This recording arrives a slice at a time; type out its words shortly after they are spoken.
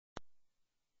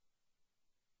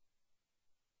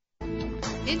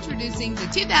Introducing the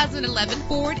 2011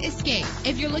 Ford Escape.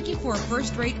 If you're looking for a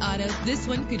first-rate auto, this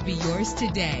one could be yours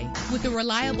today. With a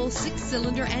reliable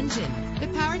 6-cylinder engine, the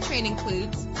powertrain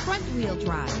includes front-wheel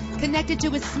drive, connected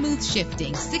to a smooth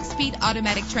shifting 6-speed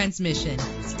automatic transmission.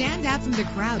 Stand out from the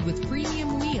crowd with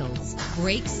premium wheels.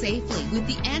 Brake safely with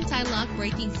the anti-lock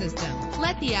braking system.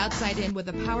 Let the outside in with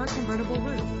a power convertible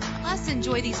roof. Plus,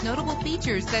 enjoy these notable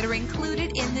features that are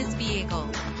included in this vehicle: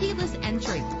 keyless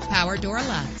entry, power door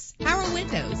locks, power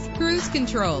windows, cruise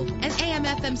control, an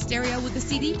AM/FM stereo with a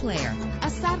CD player, a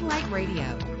satellite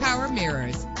radio, power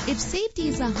mirrors. If safety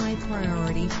is a high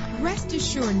priority, rest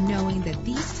assured knowing that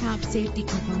these top safety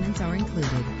components are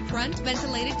included: front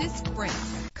ventilated disc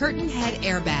brakes, curtain head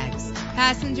airbags,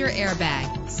 passenger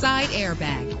airbag, side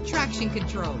airbag, traction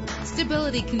control,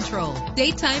 stability control,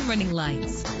 daytime running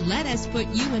lights. Let us put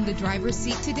you in the driver's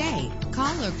seat today.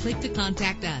 Call or click to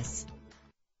contact us.